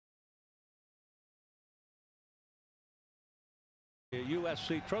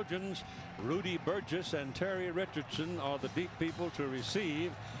USC Trojans, Rudy Burgess and Terry Richardson are the deep people to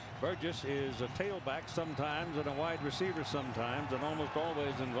receive. Burgess is a tailback sometimes and a wide receiver sometimes, and almost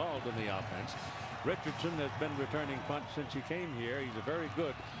always involved in the offense. Richardson has been returning punts since he came here. He's a very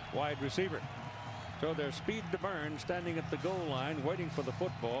good wide receiver. So there's speed to burn, standing at the goal line waiting for the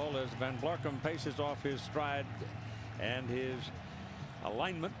football as Van Blarcom paces off his stride and his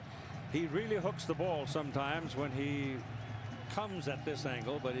alignment. He really hooks the ball sometimes when he comes at this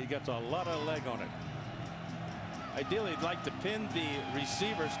angle, but he gets a lot of leg on it. Ideally, he'd like to pin the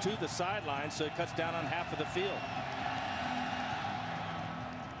receivers to the sideline so it cuts down on half of the field.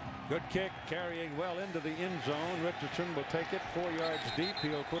 Good kick, carrying well into the end zone. Richardson will take it 4 yards deep.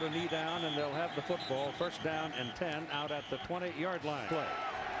 He'll put a knee down and they'll have the football. First down and 10 out at the 20-yard line. Play.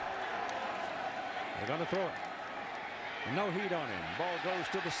 They're going to throw it. No heat on him. Ball goes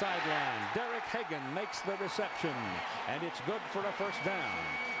to the sideline. Derek Hagan makes the reception, and it's good for a first down.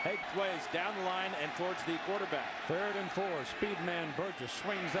 Hagan plays down the line and towards the quarterback. 3rd and 4. Speedman Burgess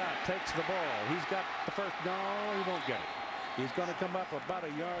swings out, takes the ball. He's got the first. No, he won't get it. He's going to come up about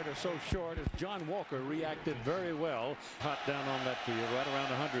a yard or so short as John Walker reacted very well. Hot down on that field, right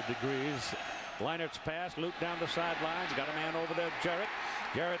around 100 degrees. Leinert's pass, loop down the sidelines. Got a man over there, Jarrett.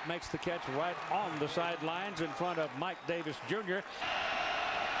 Jarrett makes the catch right on the sidelines in front of Mike Davis Jr.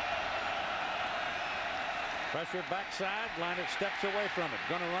 Pressure backside. Leinert steps away from it.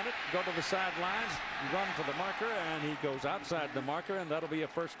 Going to run it. Go to the sidelines. Run for the marker, and he goes outside the marker, and that'll be a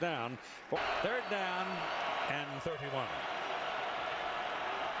first down. 3rd down and 31.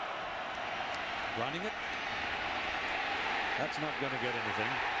 Running it. That's not going to get anything.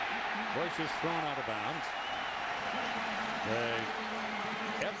 Bush is thrown out of bounds.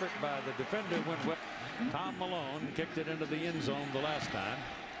 The effort by the defender went well. Tom Malone kicked it into the end zone the last time.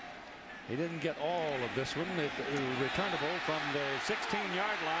 He didn't get all of this one. It returnable from the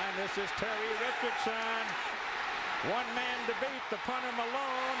 16-yard line. This is Terry Richardson. One man to beat, the punter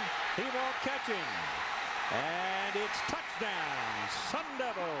Malone. He won't catch him. And it's touchdown, Sun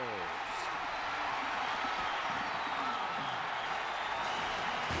Devils.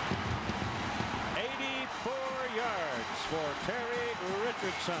 84 yards for Terry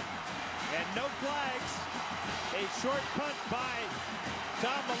Richardson. And no flags. A short punt by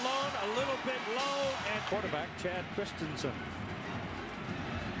Tom Malone, a little bit low, and quarterback Chad Christensen.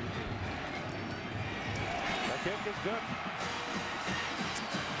 The kick is good.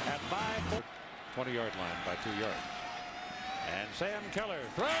 At my 20-yard line by 2 yards. And Sam Keller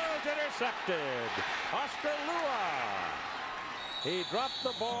throws, intercepted. Oscar Lua. He dropped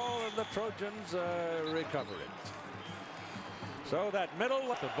the ball and the Trojans recovered it. So that middle,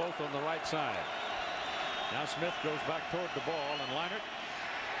 both on the right side. Now Smith goes back toward the ball, and Leinert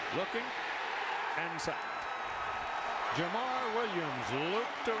looking and sacked. Jamar Williams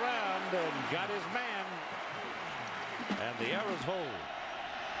looped around and got his man, and the Arrows hold.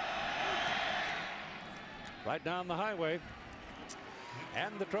 Right down the highway,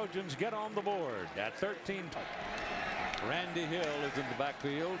 and the Trojans get on the board at 13. Randy Hill is in the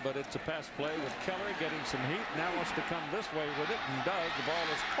backfield, but it's a pass play with Keller getting some heat. Now wants to come this way with it, and does. The ball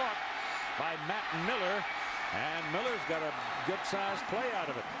is caught by Matt Miller, and Miller's got a good-sized play out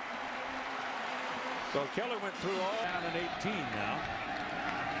of it. So Keller went through all down in 18 now.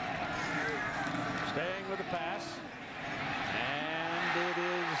 Staying with the pass, and it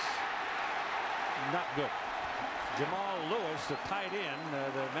is not good. Jamal Lewis, the tight end,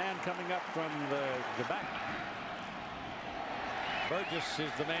 the man coming up from the back. Burgess is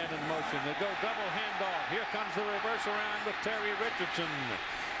the man in motion. They go double handoff. Here comes the reverse around with Terry Richardson.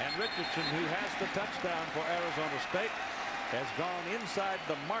 And Richardson, who has the touchdown for Arizona State, has gone inside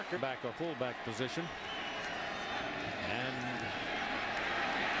the marker back or fullback position. And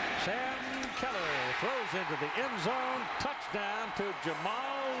Sam Keller throws into the end zone. Touchdown to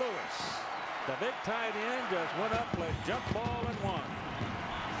Jamal Lewis. The big tight end just went up, played jump ball, and won.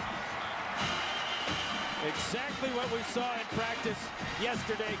 Exactly what we saw in practice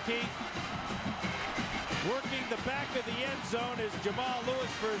yesterday, Keith. Working the back of the end zone is Jamal Lewis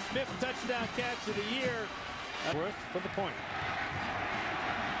for his 5th touchdown catch of the year. Worth for the point.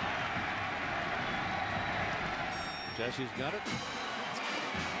 Jesse's got it.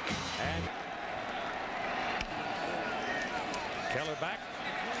 And Keller back.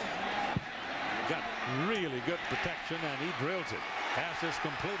 Got really good protection, and he drills it. Pass is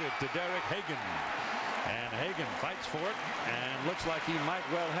completed to Derek Hagan. And Hagan fights for it, and looks like he might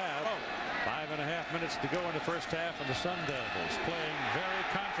well have 5.5 minutes to go in the first half, and the Sun Devils playing very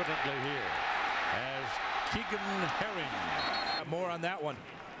confidently here as Keegan Herring. More on that one.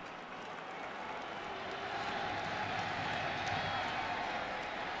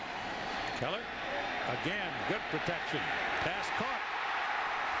 Keller. Again, good protection. Pass caught.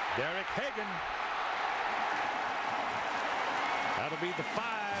 Derek Hagan. That'll be the 5.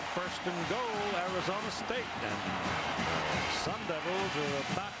 First and goal, Arizona State. And Sun Devils are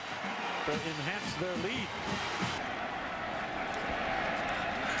about to enhance their lead.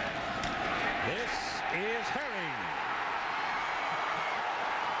 This is Herring.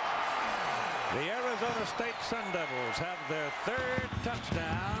 The Arizona State Sun Devils have their 3rd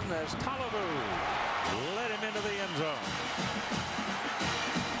touchdown as Tolliver led him into the end zone.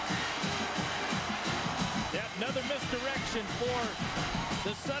 Yeah, another misdirection for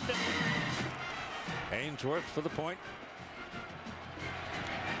the Sun Devils. Ainsworth for the point.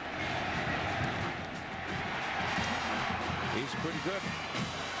 He's pretty good.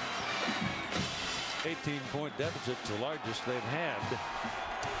 18-point deficit's the largest they've had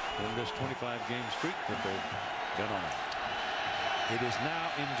in this 25-game streak that they've been on. It is now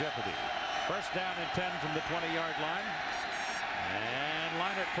in jeopardy. First down and 10 from the 20-yard line. And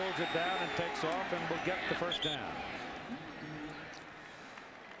Leinart pulls it down and takes off and will get the first down.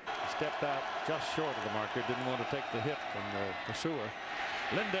 Stepped out just short of the marker. Didn't want to take the hit from the pursuer.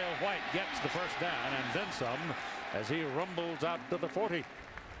 Lindale White gets the first down and then some as he rumbles out to the 40.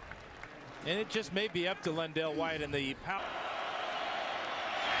 And it just may be up to Lindale White and the power.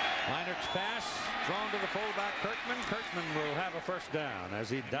 Leinart's pass thrown to the fullback Kirkman. Kirkman will have a first down as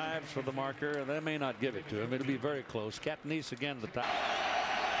he dives for the marker. They may not give it to him. It'll be very close. Katniss again the top.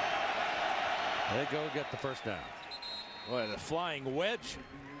 They go get the first down. Boy, the flying wedge.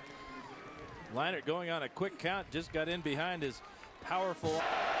 Leinart going on a quick count, just got in behind his powerful.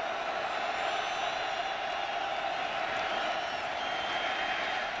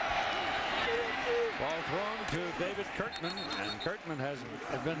 Ball thrown to David Kirkman, and Kirkman has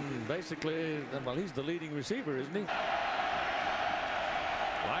been basically, well, he's the leading receiver, isn't he?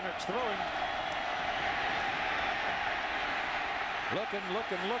 Leinart's throwing. Looking.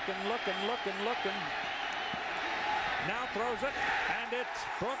 Now throws it, and it's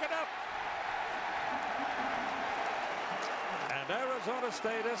broken up. And Arizona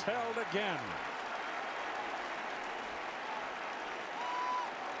State is held again.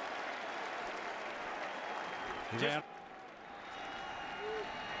 Yeah.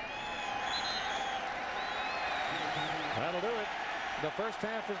 That'll do it. The first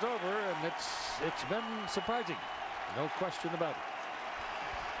half is over, and it's been surprising. No question about it.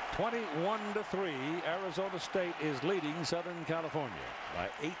 21-3, Arizona State is leading Southern California by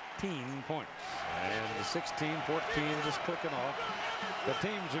 18 points. And the 16-14 just clicking off. The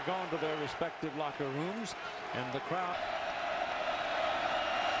teams are going to their respective locker rooms, and the crowd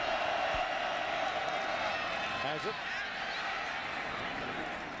has it.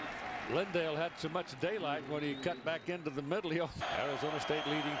 Lindale had so much daylight when he cut back into the middle. Arizona State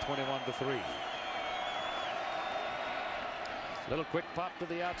leading 21-3. Little quick pop to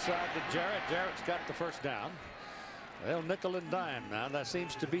the outside to Jarrett. Jarrett's got the first down. They'll nickel and dime now. That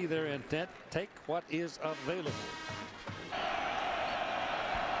seems to be their intent. Take what is available.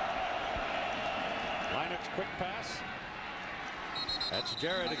 Leinart's quick pass. That's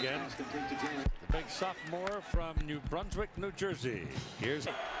Jarrett again. The big sophomore from New Brunswick, New Jersey. Here's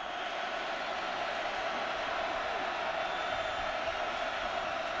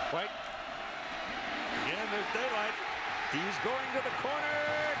White. Again, there's daylight. He's going to the corner.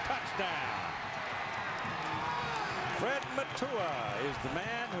 Touchdown. Fred Matua is the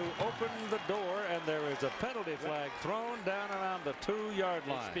man who opened the door, and there is a penalty flag thrown down around the 2-yard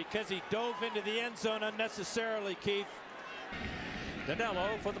line. It's because he dove into the end zone unnecessarily, Keith.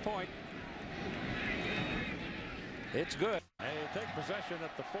 Danilo for the point. It's good. They take possession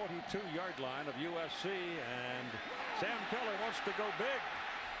at the 42-yard line of USC, and Sam Keller wants to go big.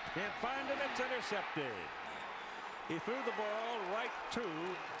 Can't find him. It's intercepted. He threw the ball right to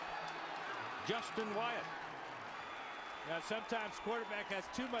Justin Wyatt. Now, sometimes quarterback has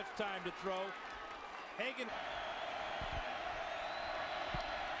too much time to throw. Hagan.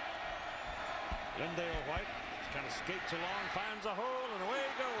 Lindale White kind of skates along, finds a hole, and away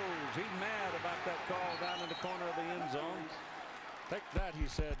he goes. He's mad about that call down in the corner of the end zone. Take that, he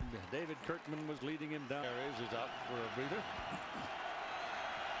said. David Kirkman was leading him down. Harris is out for a breather.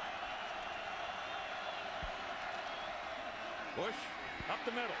 Bush up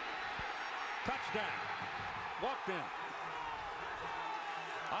the middle. Touchdown. Walked in.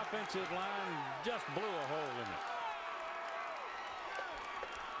 Offensive line just blew a hole in it.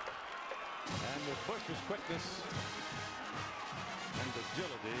 And with Bush's quickness and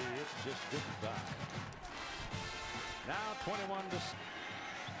agility, it just didn't die. Now 21 to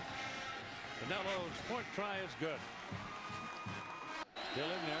Canelo's point try is good. Still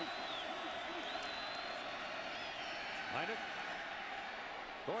in there. Minor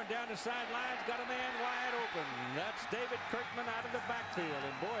going down the sidelines, got a man wide open. That's David Kirkman out of the backfield,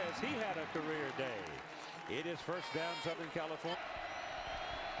 and boy, has he had a career day. It is first down, Southern California.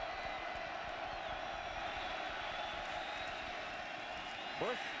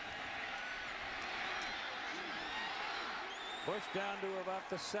 Bush down to about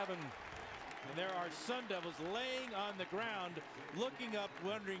the 7. And there are Sun Devils laying on the ground, looking up,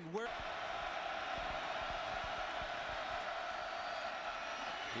 wondering where.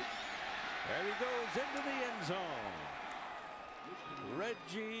 There he goes into the end zone.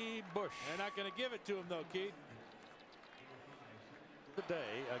 Reggie Bush. They're not going to give it to him, though, Keith. The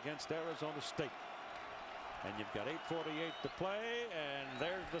day against Arizona State. And you've got 8:48 to play, and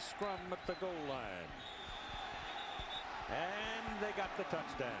there's the scrum at the goal line. And they got the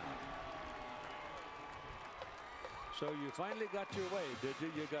touchdown. So you finally got your way, did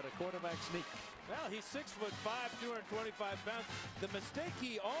you? You got a quarterback sneak. Well, he's 6'5", 225 pounds. The mistake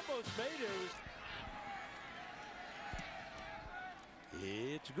he almost made here was.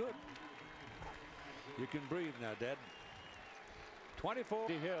 It's good. You can breathe now, Dad. 24.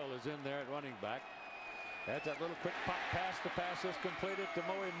 Hill is in there at running back. That's that little quick pop pass. The pass is completed to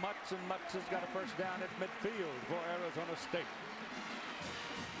Moe Mutz, and Mutz has got a first down at midfield for Arizona State.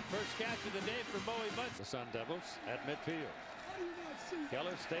 First catch of the day for Moe Mutz. The Sun Devils at midfield.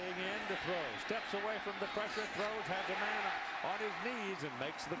 Keller staying in to throw. Steps away from the pressure, throws, has a man on his knees and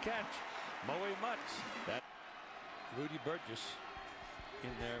makes the catch. Moe Mutz. That Rudy Burgess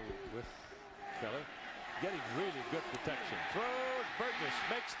in there with Keller. Getting really good protection. Throws, Burgess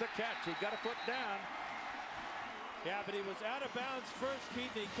makes the catch. He got a foot down. Yeah, but he was out of bounds first,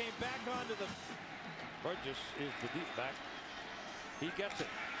 Keith, and he came back onto the. Burgess is the deep back. He gets it.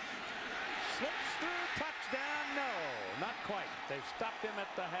 Slips through, touchdown. No, not quite. They've stopped him at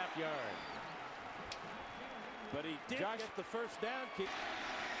the half yard. But he did get the first down, Keith.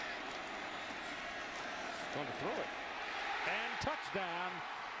 Going to throw it. And touchdown,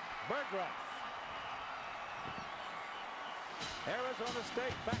 Bergreich. Arizona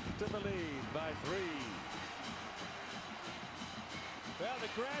State back to the lead by 3. Well,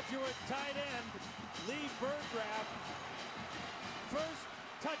 the graduate tight end, Lee Berggraf, first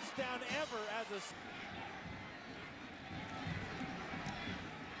touchdown ever as a.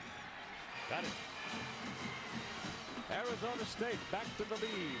 Got it. Arizona State back to the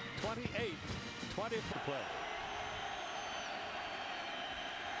lead, 28-20 to play.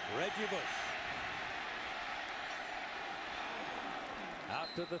 Reggie Bush. Out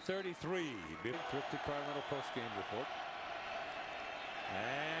to the 33. Big Thrifty Carolina post-game report.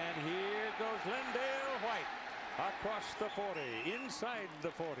 And here goes Lendale White across the 40, inside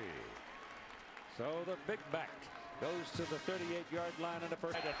the 40. So the big back goes to the 38-yard line and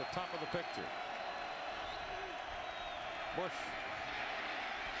right at the top of the picture. Bush.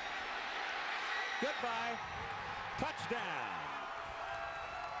 Goodbye. Touchdown.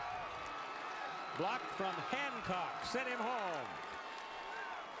 Blocked from Hancock. Sent him home.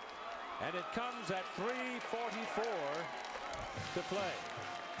 And it comes at 3:44 to play.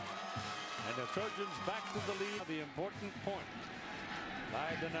 And the Trojans back to the lead. The important point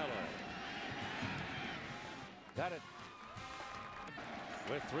by Danilo. Got it.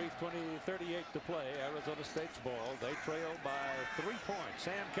 With 3:38 to play, Arizona State's ball. They trail by 3 points.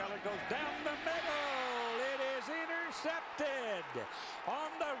 Sam Keller goes down the middle. It is intercepted on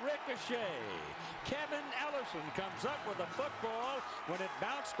the ricochet. Kevin Ellerson comes up with a football when it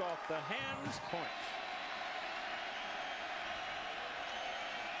bounced off the hands. Points.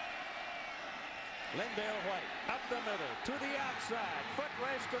 Lendale White up the middle to the outside. Foot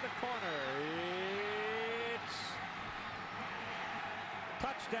race to the corner. It's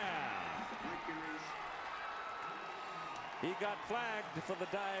touchdown. He got flagged for the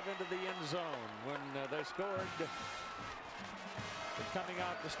dive into the end zone when they scored. Coming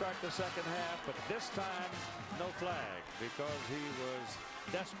out to start the second half, but this time no flag because he was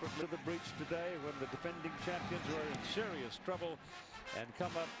desperate to the breach today when the defending champions were in serious trouble and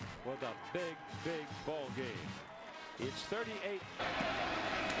come up with a big ball game. It's 38.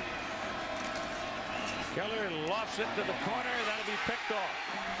 Keller lofts it to the corner. That'll be picked off.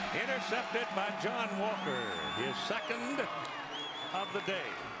 Intercepted by John Walker, his second of the day.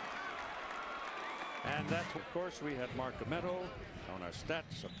 And that's, of course, we had Mark Amento on our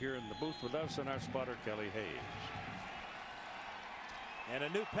stats up here in the booth with us and our spotter, Kelly Hayes. And a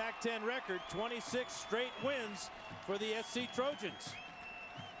new Pac-10 record, 26 straight wins for the SC Trojans.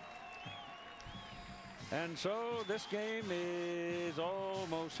 And so this game is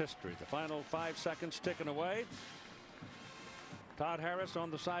almost history. The final 5 seconds ticking away. Todd Harris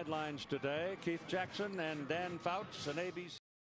on the sidelines today. Keith Jackson and Dan Fouts, an ABC.